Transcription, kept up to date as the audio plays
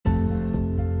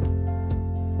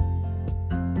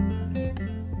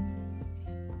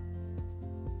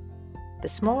The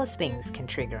smallest things can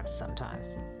trigger us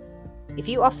sometimes. If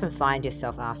you often find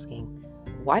yourself asking,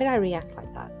 why did I react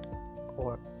like that?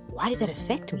 Or why did that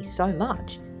affect me so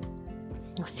much?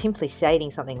 Or simply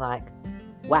stating something like,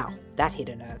 wow, that hit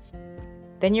a nerve,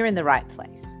 then you're in the right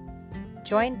place.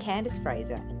 Join Candice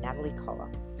Fraser and Natalie Collar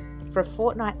for a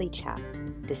fortnightly chat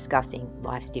discussing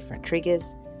life's different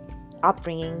triggers,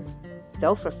 upbringings,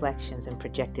 self-reflections and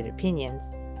projected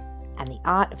opinions, and the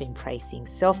art of embracing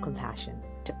self-compassion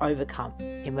to overcome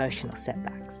emotional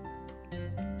setbacks.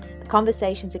 The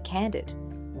conversations are candid,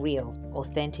 real,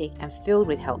 authentic, and filled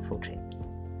with helpful tips.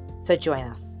 So join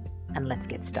us and let's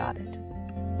get started.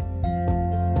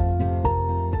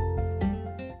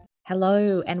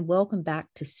 Hello and welcome back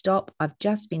to Stop, I've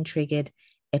Just Been Triggered,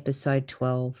 episode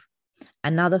 12.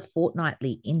 Another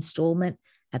fortnightly installment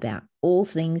about all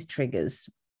things triggers.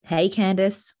 Hey,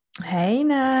 Candice. Hey,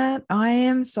 Nat. I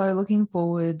am so looking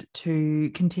forward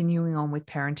to continuing on with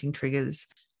parenting triggers.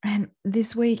 And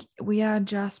this week, we are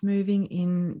just moving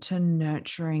into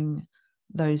nurturing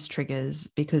those triggers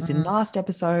because in last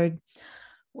episode,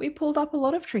 we pulled up a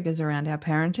lot of triggers around our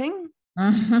parenting.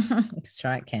 That's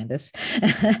right, Candice.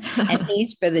 And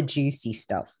here's for the juicy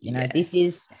stuff. You know,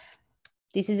 Yes.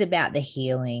 this is about the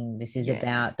healing. This is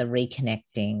about the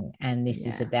reconnecting. And this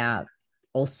is about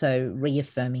also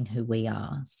reaffirming who we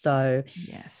are. So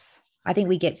yes, I think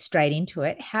we get straight into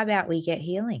it. How about we get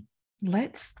healing?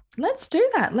 Let's do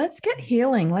that. Let's get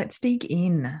healing. Let's dig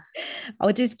in.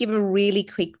 I'll just give a really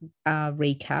quick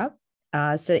recap.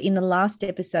 So in the last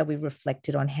episode, we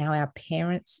reflected on how our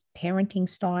parents' parenting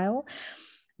style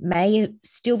may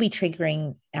still be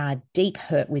triggering deep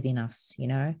hurt within us, you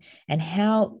know, and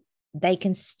how they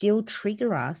can still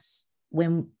trigger us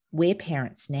when we're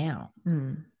parents now.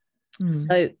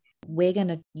 So we're going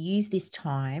to use this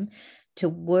time to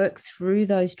work through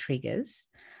those triggers.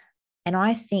 And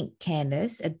I think,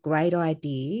 Candice, a great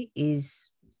idea is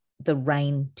to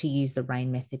use the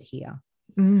RAIN method here.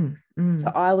 So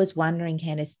I was wondering,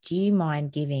 Candice, do you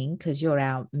mind giving, because you're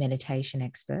our meditation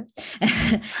expert,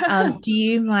 do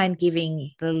you mind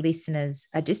giving the listeners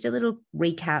just a little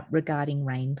recap regarding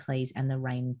RAIN, please, and the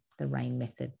RAIN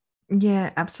method? Yeah,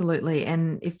 absolutely.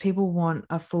 And if people want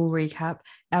a full recap,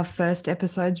 our first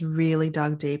episodes really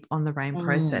dug deep on the RAIN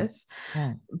process.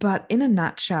 But in a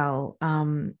nutshell,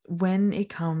 when it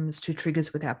comes to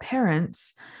triggers with our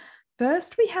parents,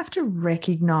 first we have to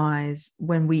recognize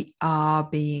when we are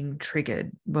being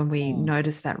triggered, when we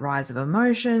notice that rise of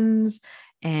emotions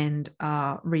and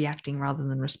are reacting rather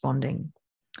than responding.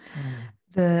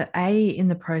 The A in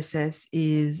the process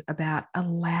is about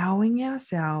allowing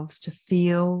ourselves to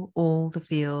feel all the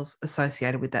feels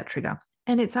associated with that trigger.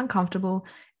 And it's uncomfortable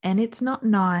and it's not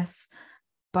nice,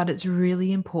 but it's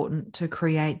really important to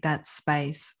create that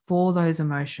space for those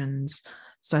emotions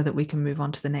so that we can move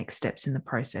on to the next steps in the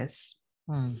process.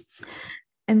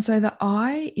 And so the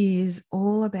I is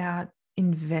all about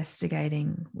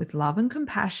investigating with love and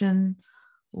compassion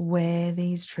where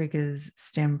these triggers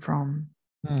stem from.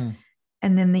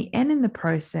 And then the N in the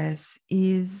process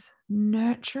is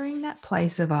nurturing that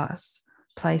place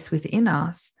within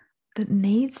us that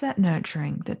needs that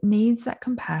nurturing, that needs that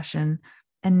compassion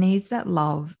and needs that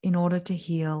love in order to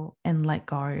heal and let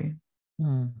go.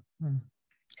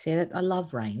 See, I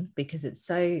love RAIN because it's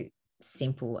so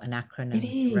simple, an acronym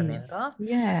to remember.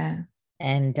 Yeah.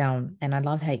 And I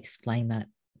love how you explain that,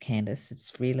 Candice.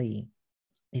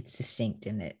 It's succinct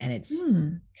and it's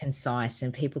concise,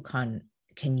 and people can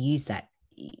use that.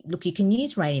 Look, you can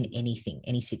use RAIN in anything,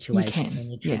 any situation when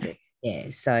you trigger. Yeah.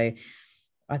 So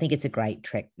I think it's a great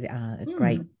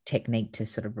great technique to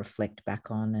sort of reflect back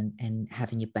on and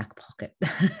have in your back pocket.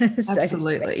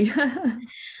 Absolutely.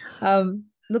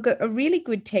 Look, a really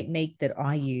good technique that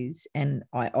I use and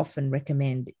I often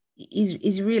recommend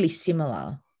is really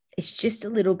similar. It's just a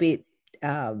little bit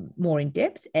more in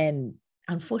depth, and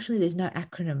unfortunately, there's no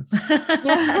acronym.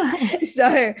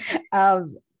 So,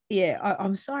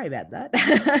 I'm sorry about that.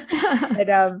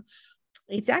 But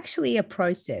it's actually a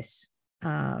process.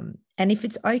 And if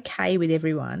it's okay with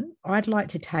everyone, I'd like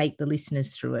to take the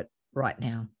listeners through it right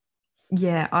now.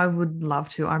 Yeah, I would love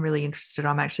to. I'm really interested.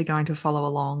 I'm actually going to follow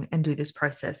along and do this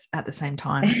process at the same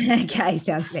time. Okay,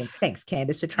 sounds good. Thanks,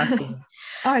 Candice, for trusting me.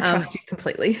 I trust you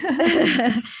completely.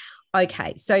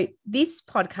 Okay, so this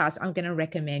podcast, I'm going to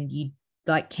recommend you,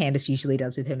 like Candice usually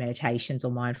does with her meditations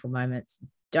or mindful moments,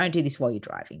 don't do this while you're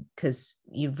driving because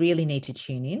you really need to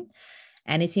tune in.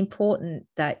 And it's important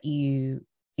that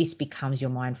this becomes your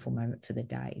mindful moment for the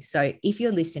day. So if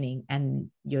you're listening and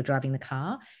you're driving the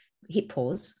car, hit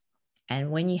pause.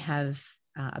 And when you have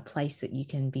a place that you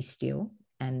can be still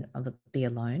and be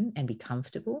alone and be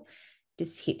comfortable,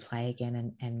 just hit play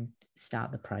again and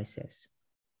start the process.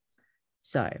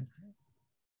 So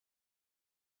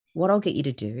what I'll get you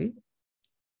to do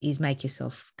is make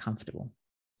yourself comfortable.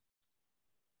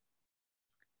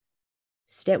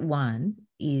 Step one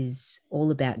is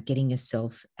all about getting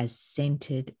yourself as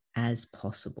centered as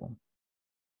possible.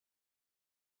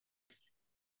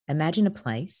 Imagine a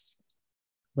place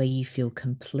where you feel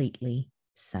completely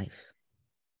safe.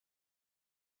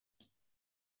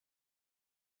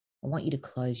 I want you to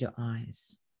close your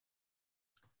eyes.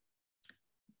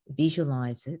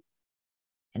 Visualize it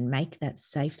and make that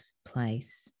safe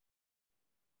place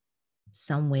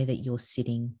somewhere that you're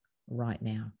sitting right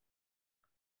now.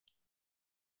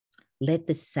 Let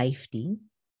the safety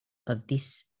of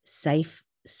this safe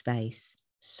space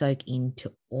soak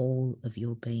into all of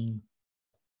your being.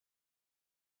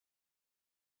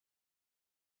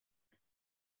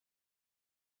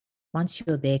 Once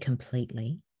you're there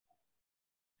completely,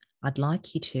 I'd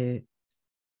like you to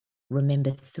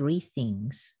remember 3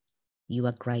 things you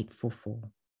are grateful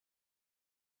for.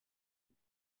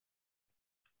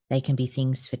 They can be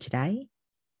things for today.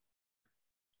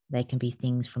 They can be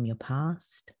things from your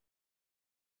past.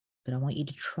 But I want you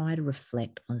to try to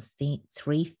reflect on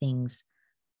 3 things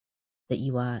that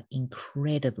you are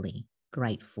incredibly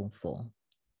grateful for.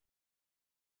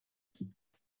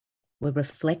 We're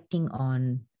reflecting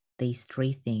on these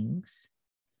 3 things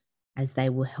as they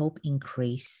will help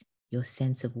increase your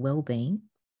sense of well-being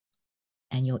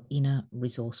and your inner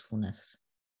resourcefulness.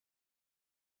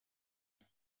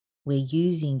 We're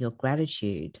using your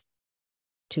gratitude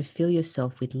to fill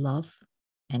yourself with love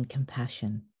and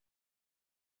compassion.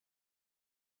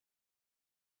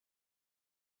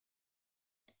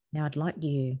 Now, I'd like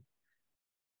you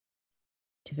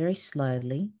to very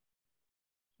slowly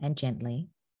and gently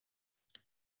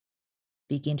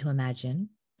begin to imagine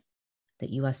that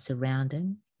you are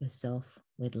surrounding yourself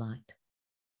with light,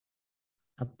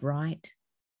 a bright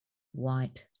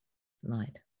white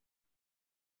light.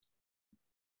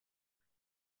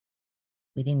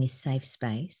 Within this safe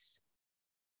space,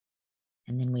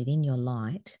 and then within your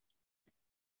light,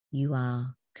 you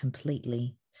are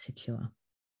completely secure.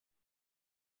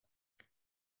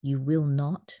 You will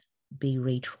not be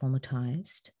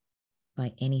re-traumatized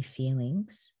by any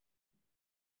feelings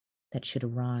that should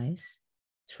arise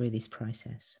through this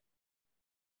process.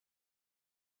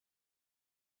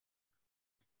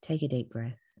 Take a deep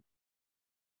breath.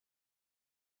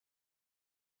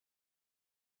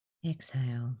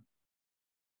 Exhale.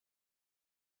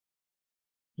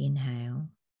 Inhale.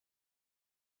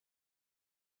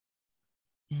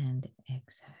 And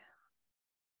exhale.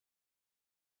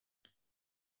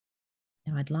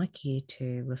 Now I'd like you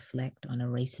to reflect on a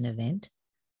recent event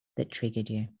that triggered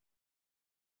you.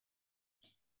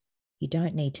 You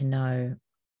don't need to know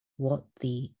what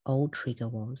the old trigger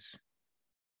was.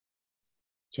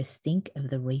 Just think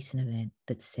of the recent event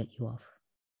that set you off.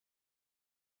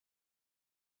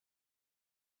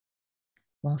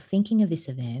 While thinking of this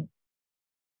event,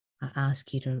 I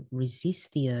ask you to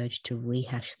resist the urge to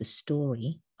rehash the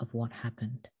story of what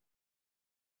happened.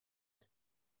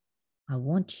 I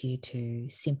want you to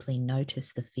simply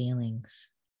notice the feelings.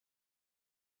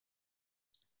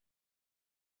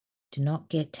 Do not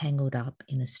get tangled up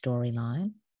in the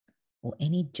storyline or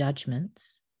any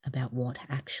judgments about what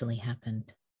actually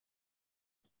happened.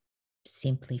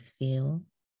 Simply feel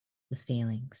the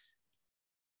feelings.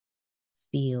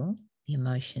 Feel the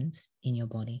emotions in your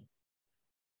body.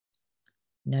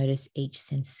 Notice each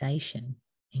sensation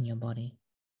in your body.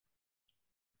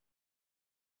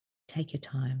 Take your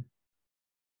time.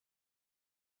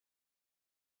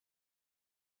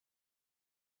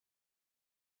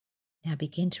 Now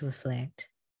begin to reflect.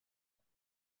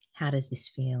 How does this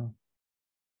feel?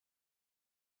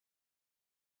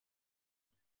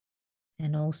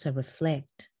 And also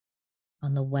reflect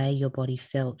on the way your body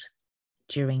felt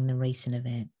during the recent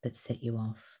event that set you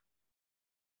off.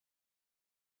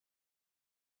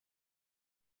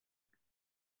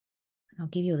 I'll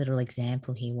give you a little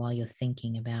example here while you're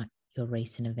thinking about your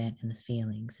recent event and the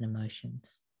feelings and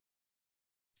emotions.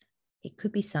 It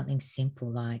could be something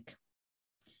simple like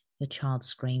your child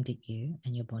screamed at you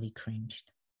and your body cringed.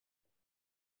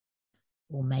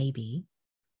 Or maybe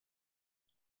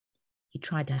you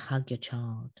tried to hug your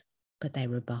child, but they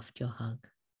rebuffed your hug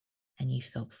and you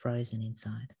felt frozen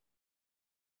inside.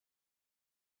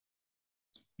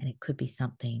 And it could be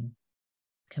something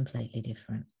completely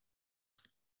different.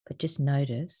 But just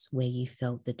notice where you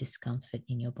felt the discomfort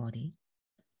in your body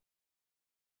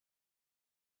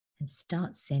and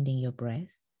start sending your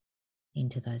breath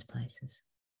into those places.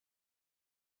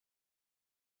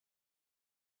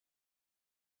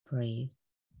 Breathe.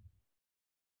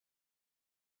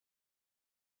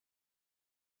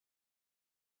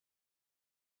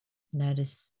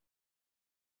 Notice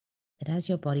that as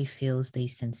your body feels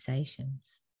these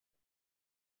sensations,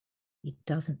 it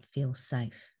doesn't feel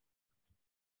safe.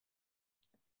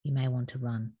 You may want to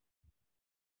run.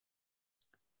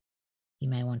 You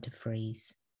may want to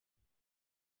freeze.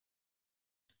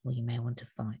 Or you may want to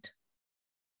fight.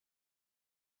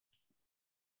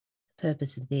 The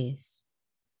purpose of this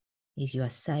is you are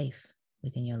safe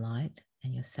within your light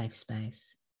and your safe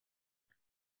space.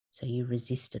 So you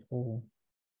resist it all.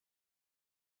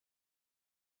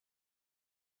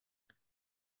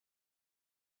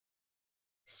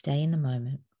 Stay in the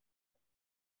moment.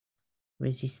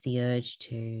 Resist the urge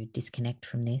to disconnect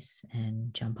from this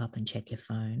and jump up and check your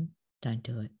phone. Don't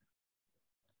do it.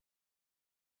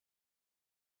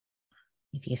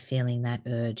 If you're feeling that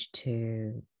urge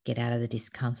to get out of the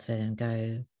discomfort and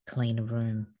go clean a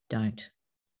room, don't.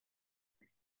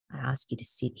 I ask you to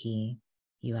sit here.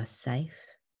 You are safe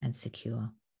and secure.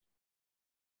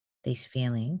 These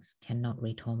feelings cannot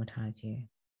re-traumatize you.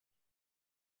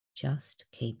 Just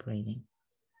keep breathing.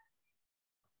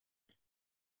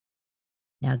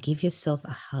 Now give yourself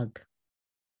a hug.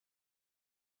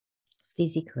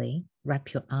 Physically,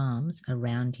 wrap your arms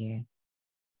around you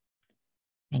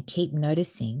and keep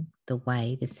noticing the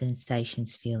way the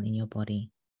sensations feel in your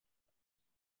body.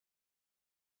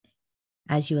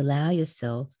 As you allow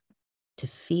yourself to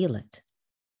feel it,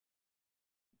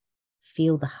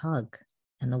 feel the hug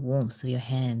and the warmth of your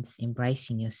hands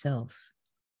embracing yourself,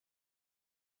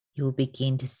 you will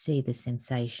begin to see the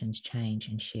sensations change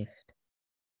and shift.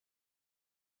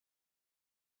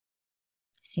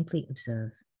 Simply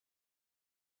observe.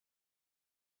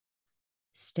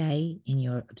 Stay in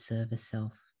your observer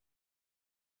self.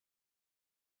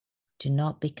 Do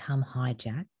not become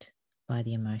hijacked by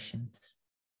the emotions.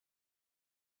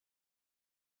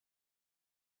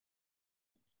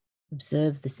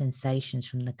 Observe the sensations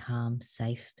from the calm,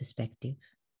 safe perspective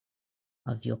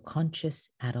of your conscious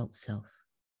adult self.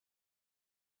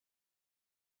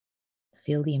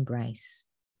 Feel the embrace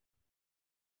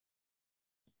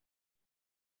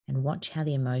and watch how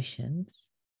the emotions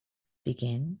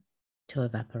begin to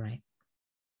evaporate.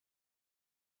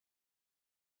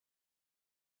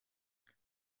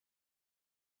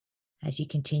 As you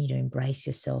continue to embrace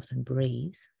yourself and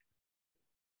breathe,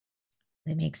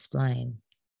 let me explain.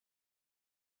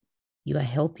 You are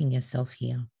helping yourself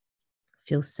here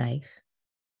feel safe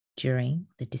during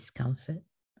the discomfort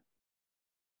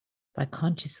by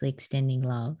consciously extending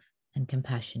love and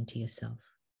compassion to yourself.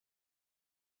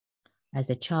 As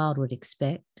a child would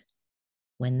expect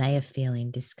when they are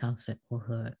feeling discomfort or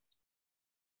hurt.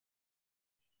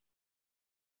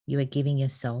 You are giving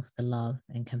yourself the love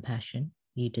and compassion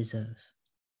you deserve.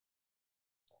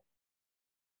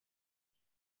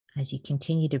 As you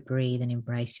continue to breathe and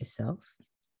embrace yourself,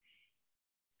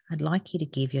 I'd like you to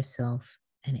give yourself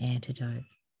an antidote.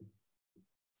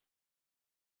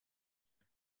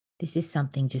 This is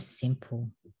something just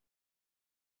simple.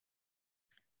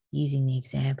 Using the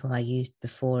example I used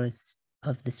before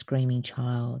of the screaming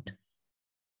child.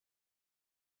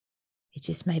 It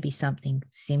just may be something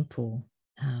simple.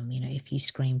 If you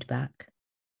screamed back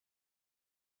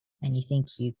and you think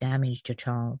you've damaged your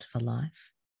child for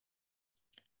life,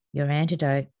 your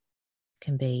antidote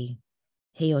can be,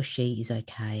 he or she is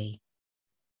okay.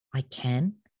 I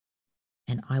can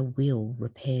and I will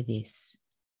repair this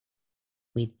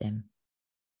with them.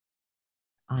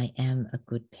 I am a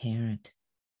good parent.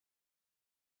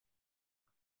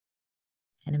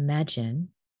 And imagine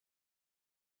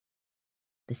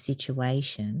the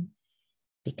situation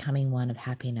becoming one of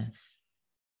happiness,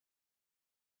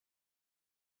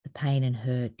 the pain and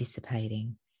hurt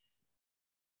dissipating.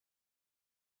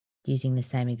 Using the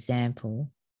same example,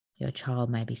 your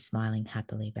child may be smiling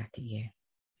happily back at you.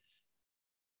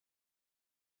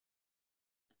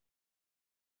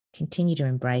 Continue to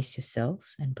embrace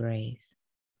yourself and breathe.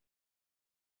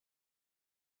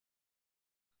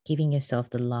 Giving yourself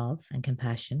the love and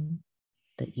compassion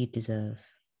that you deserve.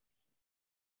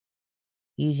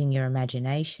 Using your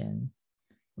imagination,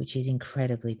 which is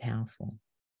incredibly powerful.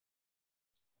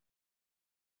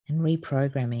 And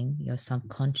reprogramming your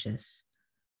subconscious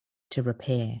to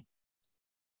repair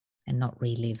and not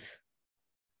relive.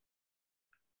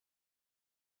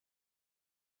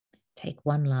 Take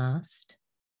one last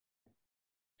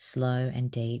slow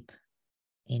and deep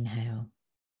inhale.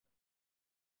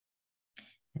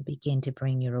 And begin to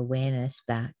bring your awareness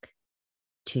back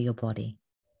to your body.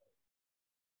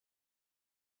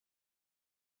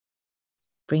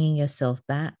 Bringing yourself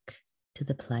back to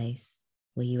the place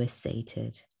where you are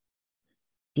seated,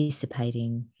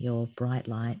 dissipating your bright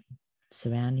light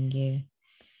surrounding you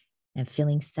and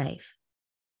feeling safe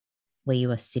where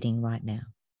you are sitting right now.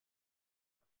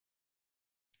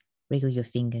 Wriggle your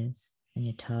fingers and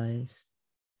your toes.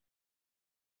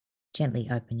 Gently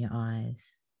open your eyes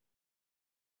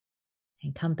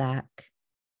and come back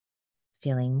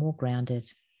feeling more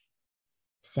grounded,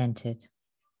 centered,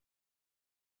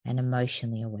 and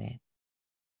emotionally aware.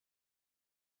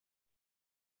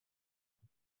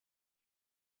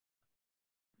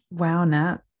 Wow,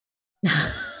 Nat.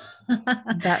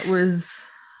 That was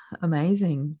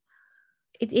amazing.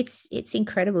 It's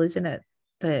incredible, isn't it?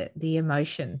 The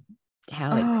emotion,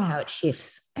 how it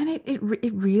shifts. And it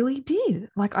really did.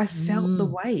 Like I felt the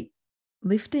weight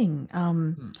lifting.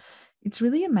 It's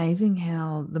really amazing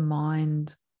how the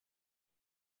mind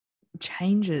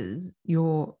changes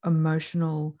your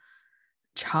emotional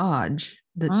charge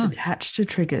that's attached to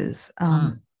triggers.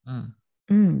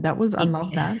 That was, I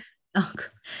love that.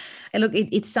 And look,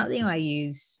 it's something I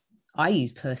use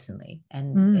personally,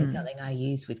 and it's something I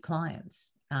use with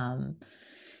clients.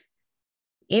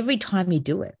 Every time you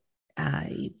do it,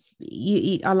 I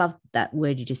love that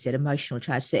word you just said, emotional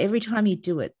charge. So every time you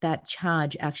do it, that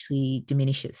charge actually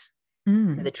diminishes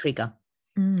to the trigger.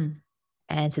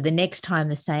 And so the next time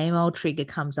the same old trigger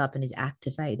comes up and is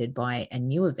activated by a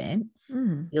new event,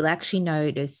 you'll actually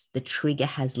notice the trigger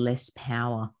has less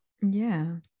power.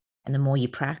 Yeah. And the more you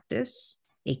practice,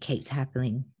 it keeps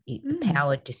happening. The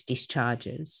power just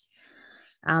discharges.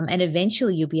 And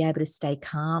eventually you'll be able to stay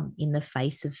calm in the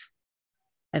face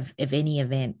of any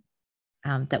event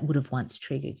that would have once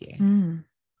triggered you.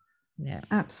 Yeah.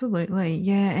 Absolutely.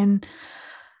 Yeah. And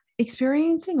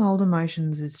experiencing old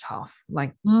emotions is tough.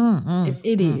 Like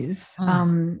it is.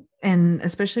 And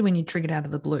especially when you're triggered out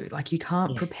of the blue, like you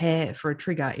can't prepare for a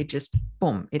trigger. It just,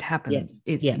 boom, it happens.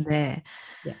 It's there.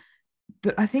 Yeah.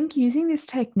 But I think using this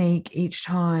technique each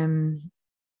time,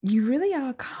 you really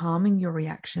are calming your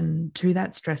reaction to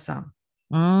that stressor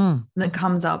that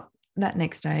comes up that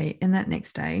next day and that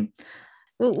next day.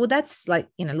 Well, that's like,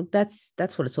 look, that's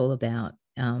what it's all about.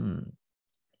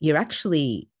 You're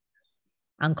actually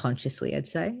unconsciously, I'd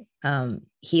say,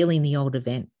 healing the old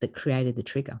event that created the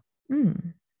trigger.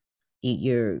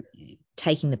 You're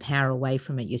taking the power away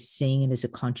from it. You're seeing it as a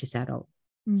conscious adult.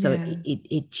 So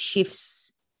it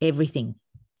shifts everything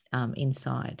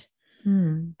inside.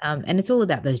 And it's all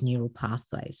about those neural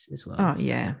pathways as well. Oh,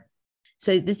 yeah.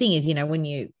 So the thing is,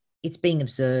 when it's being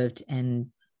observed and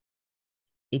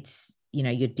it's,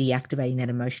 you're deactivating that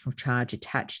emotional charge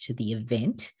attached to the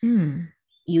event,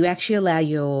 you actually allow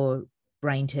your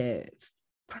brain to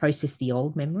process the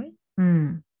old memory.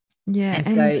 Yeah. And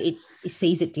so it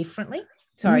sees it differently.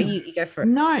 Sorry, you go for it.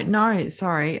 No,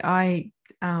 sorry. I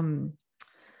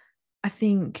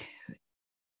think,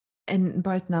 and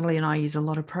both Natalie and I use a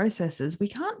lot of processes. We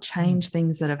can't change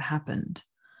things that have happened,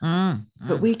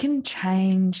 but we can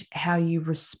change how you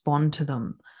respond to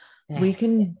them. We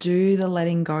can do the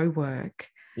letting go work.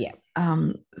 Yeah.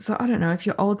 So I don't know, if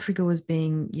your old trigger was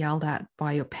being yelled at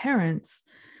by your parents,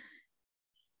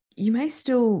 you may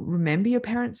still remember your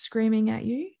parents screaming at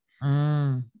you,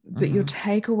 but your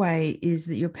takeaway is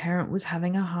that your parent was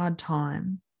having a hard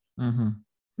time,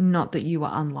 not that you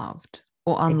were unloved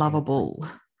or unlovable.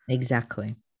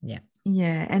 Exactly. Yeah.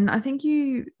 Yeah. And I think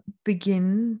you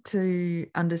begin to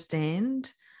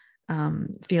understand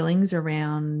feelings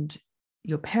around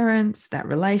your parents, that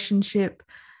relationship,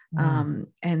 and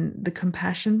the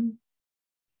compassion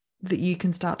that you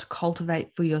can start to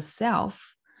cultivate for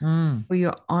yourself, for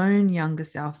your own younger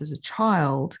self as a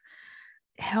child,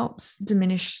 helps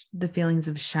diminish the feelings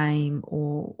of shame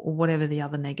or whatever the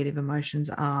other negative emotions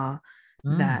are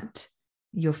that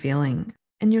you're feeling.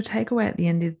 And your takeaway at the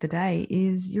end of the day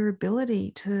is your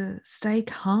ability to stay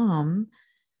calm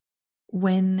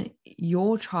when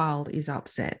your child is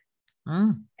upset.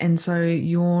 And so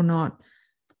you're not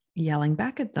yelling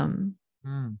back at them.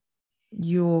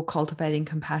 You're cultivating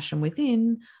compassion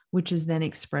within, which is then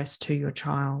expressed to your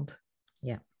child.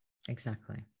 Yeah,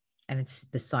 exactly. And it's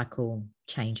the cycle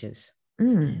changes.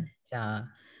 And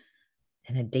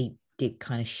a deep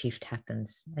kind of shift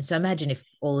happens. And so imagine if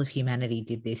all of humanity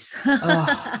did this.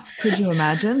 Could you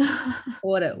imagine?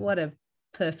 What a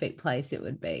perfect place it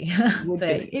would be.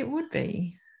 It would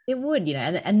be. It would,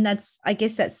 and that's, I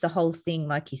guess that's the whole thing,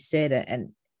 like you said, and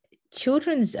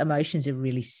children's emotions are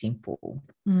really simple.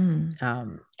 And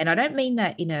I don't mean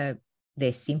that,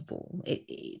 they're simple.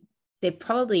 They're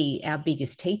probably our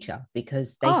biggest teacher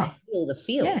because they feel the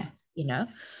feels,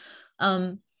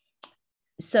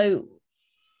 So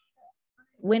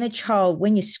when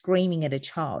you're screaming at a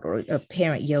child or a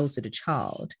parent yells at a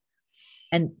child,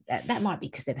 and that might be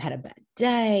because they've had a bad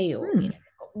day or,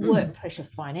 work pressure,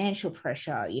 financial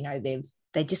pressure, they've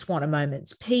they just want a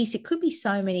moment's peace. It could be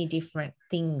so many different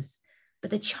things,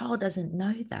 but the child doesn't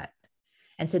know that.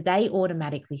 And so they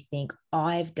automatically think,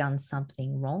 I've done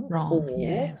something wrong.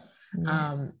 Or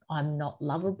I'm not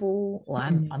lovable, or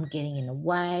I'm getting in the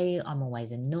way, I'm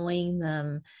always annoying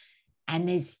them. And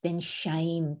there's then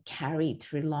shame carried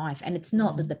through life. And it's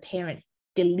not that the parent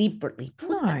deliberately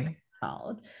put that on the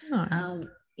child.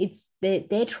 It's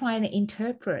they're trying to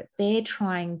interpret, they're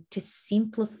trying to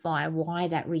simplify why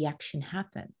that reaction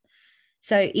happened.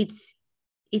 So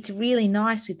it's really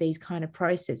nice with these kind of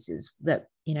processes that,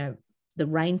 you know, the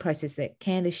RAIN process that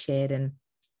Candace shared and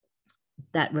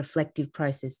that reflective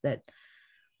process that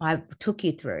I took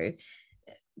you through.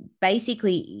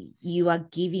 Basically, you are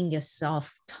giving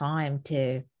yourself time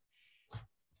to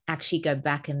actually go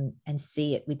back and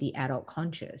see it with the adult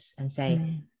conscious and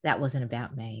say, that wasn't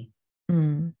about me.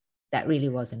 That really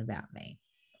wasn't about me.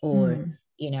 Or,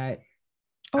 you know,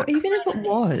 or even if it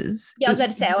was. Yeah, I was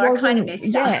about to say, I kind of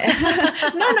messed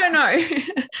up. No.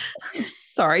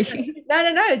 Sorry.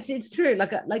 No. It's true.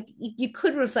 Like you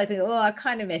could reflect, oh, I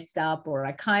kind of messed up, or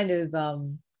I kind of,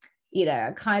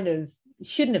 I kind of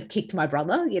shouldn't have kicked my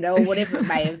brother, you know, or whatever it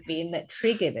may have been that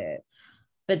triggered it.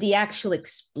 But the actual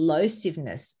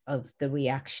explosiveness of the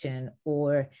reaction,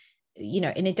 or, you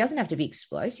know, and it doesn't have to be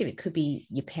explosive. It could be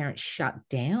your parents shut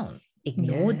down,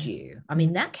 ignored you. I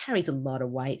mean, that carries a lot of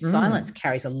weight. Silence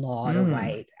carries a lot of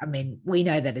weight. I mean, we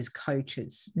know that as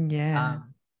coaches.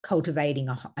 Cultivating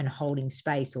and holding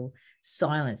space, or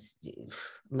silence, a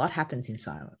lot happens in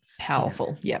silence.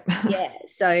 Powerful. You know? Yeah.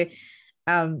 So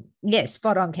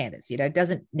spot on, Candace. You know, it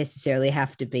doesn't necessarily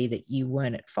have to be that you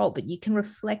weren't at fault, but you can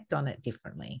reflect on it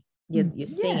differently. You're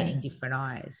seeing it in different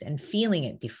eyes and feeling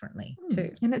it differently too.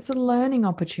 And it's a learning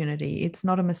opportunity. It's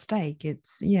not a mistake.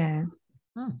 It's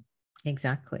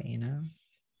exactly, you know.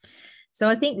 So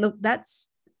I think, look,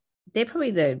 they're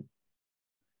probably the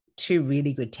two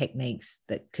really good techniques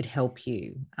that could help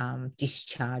you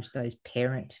discharge those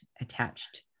parent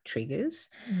attached triggers.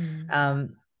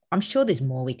 I'm sure there's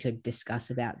more we could discuss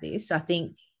about this. I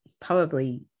think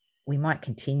probably we might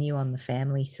continue on the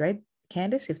family thread,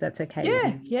 Candace, if that's okay.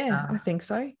 I think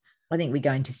so. I think we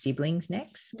go into siblings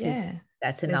next.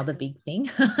 That's another big thing.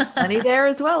 Plenty there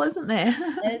as well, isn't there?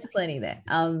 There's plenty there.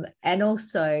 And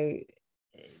also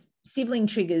sibling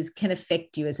triggers can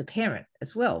affect you as a parent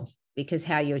as well, because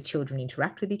how your children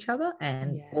interact with each other,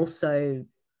 and also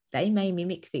they may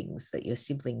mimic things that your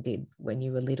sibling did when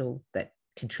you were little that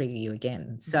can trigger you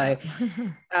again. So,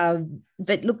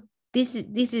 but look, this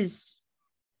is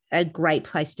a great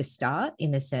place to start,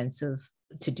 in the sense of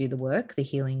to do the work, the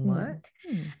healing work.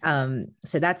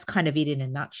 So that's kind of it in a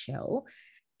nutshell.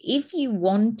 If you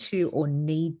want to or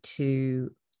need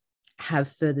to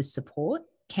have further support,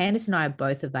 Candace and I are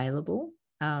both available.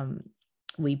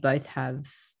 We both have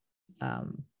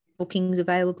bookings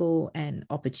available and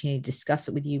opportunity to discuss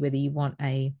it with you, whether you want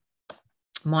a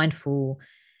mindful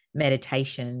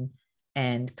meditation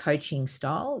and coaching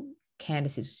style.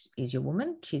 Candace is your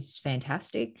woman. She's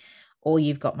fantastic. Or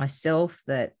you've got myself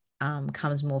that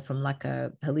comes more from like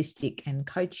a holistic and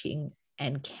coaching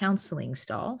and counseling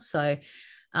style. So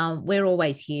we're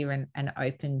always here and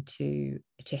open to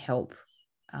help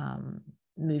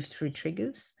move through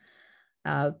triggers.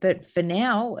 But for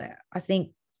now, I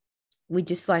think we'd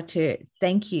just like to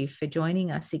thank you for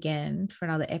joining us again for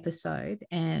another episode.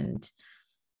 And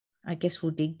I guess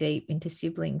we'll dig deep into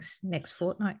siblings next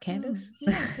fortnight, Candace.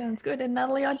 Sounds good. And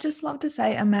Natalie, I'd just love to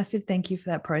say a massive thank you for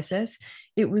that process.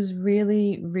 It was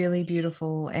really, really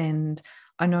beautiful. And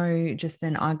I know just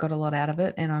then I got a lot out of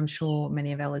it, and I'm sure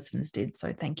many of our listeners did.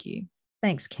 So thank you.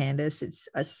 Thanks, Candace. It's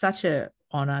such an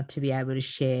honor to be able to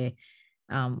share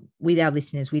with our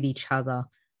listeners, with each other,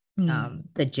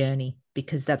 the journey,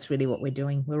 because that's really what we're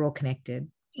doing. We're all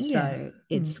connected. So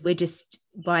we're just,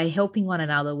 by helping one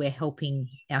another, we're helping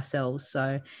ourselves.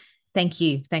 So thank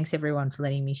you. Thanks everyone for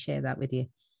letting me share that with you.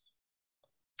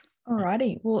 All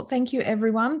righty. Well, thank you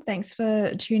everyone. Thanks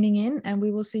for tuning in, and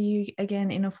we will see you again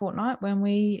in a fortnight when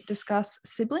we discuss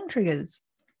sibling triggers.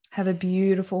 Have a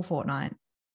beautiful fortnight.